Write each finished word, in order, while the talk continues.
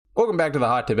Welcome back to the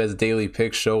Hot Tip Bets Daily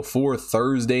Pick Show for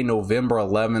Thursday, November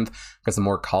 11th. Got some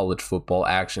more college football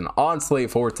action on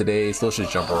slate for today, so let's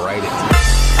just jump right into it.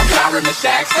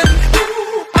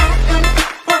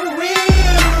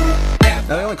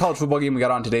 Now, the only college football game we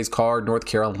got on today's card, North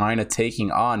Carolina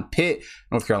taking on Pitt.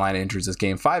 North Carolina enters this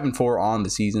game 5-4 on the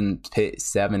season, Pitt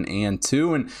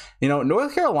 7-2. And,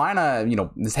 North Carolina,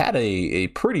 has had a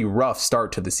pretty rough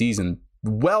start to the season.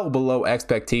 Well below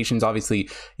expectations. Obviously,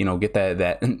 get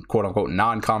that quote unquote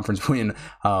non-conference win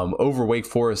over Wake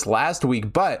Forest last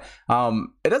week, but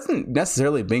it hasn't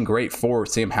necessarily been great for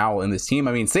Sam Howell and this team.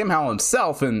 I mean, Sam Howell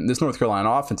himself and this North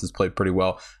Carolina offense has played pretty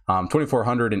well.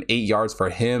 2,408 yards for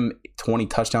him, 20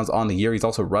 touchdowns on the year. He's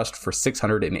also rushed for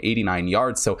 689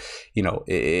 yards. So,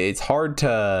 it's hard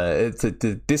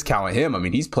to discount him. I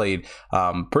mean, he's played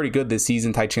pretty good this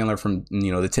season. Ty Chandler from,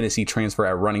 the Tennessee transfer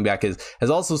at running back has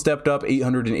also stepped up,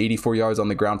 884 yards on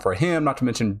the ground for him, not to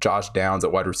mention Josh Downs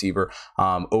at wide receiver,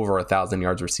 over 1,000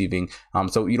 yards receiving.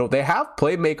 So, they have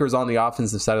playmakers on the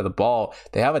offensive side of the ball.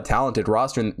 They have a talented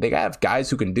roster, and they have guys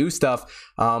who can do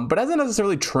stuff, but hasn't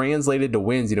necessarily translated to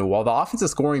wins. While the offense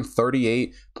is scoring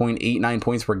 38.89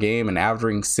 points per game and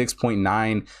averaging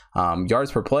 6.9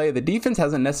 yards per play, the defense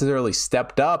hasn't necessarily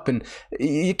stepped up, and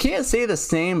you can't say the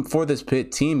same for this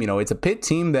Pitt team. It's a Pitt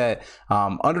team that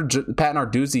under Pat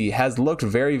Narduzzi has looked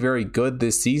very, very good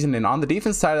this season, and on the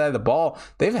defense side of the ball,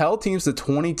 they've held teams to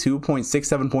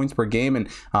 22.67 points per game and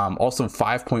also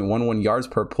 5.11 yards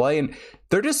per play, and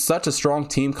they're just such a strong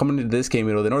team coming into this game.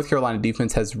 The North Carolina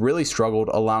defense has really struggled,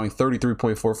 allowing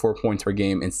 33.44 points per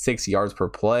game and 6 yards per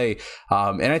play.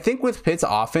 And I think with Pitt's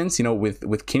offense,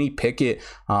 with Kenny Pickett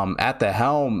at the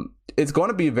helm, it's going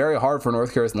to be very hard for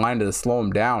North Carolina to slow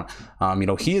him down.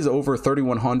 He is over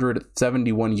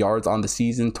 3,171 yards on the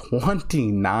season,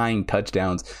 29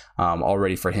 touchdowns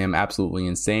already for him. Absolutely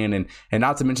insane. And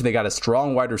not to mention they got a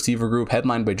strong wide receiver group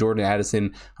headlined by Jordan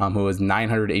Addison, who has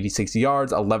 986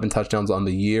 yards, 11 touchdowns on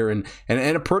the year, and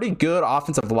a pretty good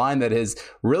offensive line that has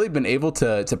really been able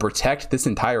to protect this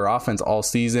entire offense all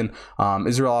season.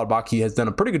 Israel Al-Baki has done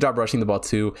a pretty good job rushing the ball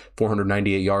too,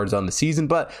 498 yards on the season.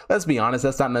 But let's be honest,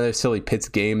 that's not necessarily Pitt's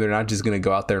game. They're not just going to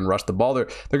go out there and rush the ball. They're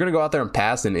going to go out there and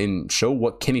pass and show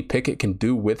what Kenny Pickett can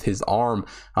do with his arm.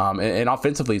 And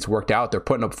offensively, it's worked out. They're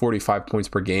putting up 45 points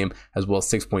per game as well as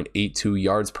 6.82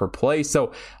 yards per play.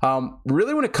 So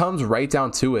really, when it comes right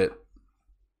down to it,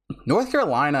 North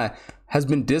Carolina has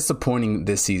been disappointing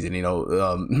this season.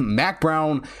 Mac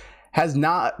Brown has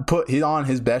not put on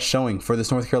his best showing for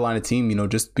this North Carolina team.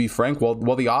 Just to be frank, while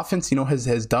the offense,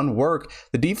 has done work,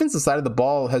 the defensive side of the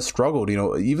ball has struggled.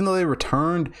 Even though they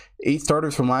returned 8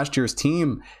 starters from last year's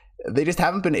team, they just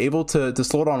haven't been able to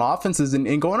slow down offenses.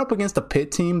 And going up against a Pitt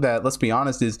team that, let's be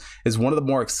honest, is one of the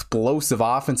more explosive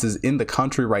offenses in the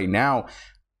country right now,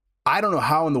 I don't know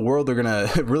how in the world they're going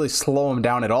to really slow them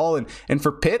down at all. And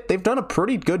for Pitt, they've done a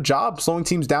pretty good job slowing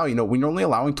teams down. When you're only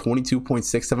allowing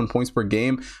 22.67 points per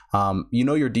game,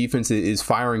 your defense is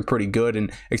firing pretty good.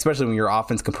 And especially when your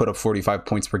offense can put up 45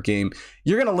 points per game,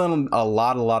 you're going to learn a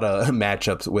lot of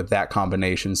matchups with that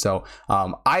combination. So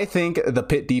I think the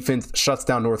Pitt defense shuts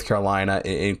down North Carolina,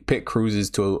 and Pitt cruises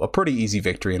to a pretty easy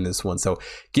victory in this one. So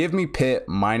give me Pitt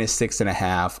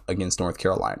 -6.5 against North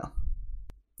Carolina.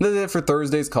 That's it for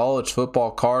Thursday's college football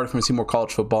card. If you want to see more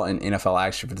college football and NFL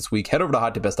action for this week, head over to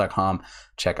hottipbets.com.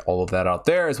 Check all of that out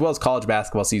there, as well as college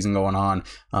basketball season going on,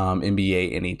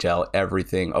 NBA, NHL,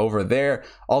 everything over there.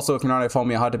 Also, if you're not already following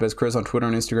me at HotTipBetsChris on Twitter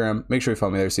and Instagram, make sure you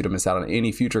follow me there so you don't miss out on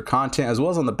any future content, as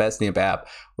well as on the BetStamp app,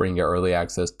 where you can get early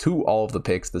access to all of the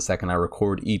picks the second I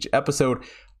record each episode.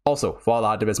 Also, follow the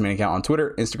Hot Tip Bets main account on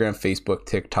Twitter, Instagram, Facebook,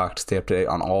 TikTok to stay up to date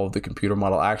on all of the computer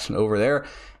model action over there.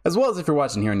 As well as if you're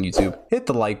watching here on YouTube, hit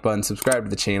the like button, subscribe to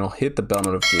the channel, hit the bell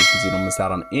notifications so you don't miss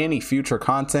out on any future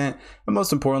content. And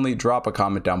most importantly, drop a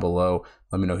comment down below.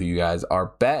 Let me know who you guys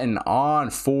are betting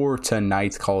on for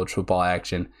tonight's college football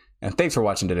action. And thanks for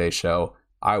watching today's show.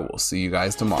 I will see you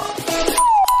guys tomorrow.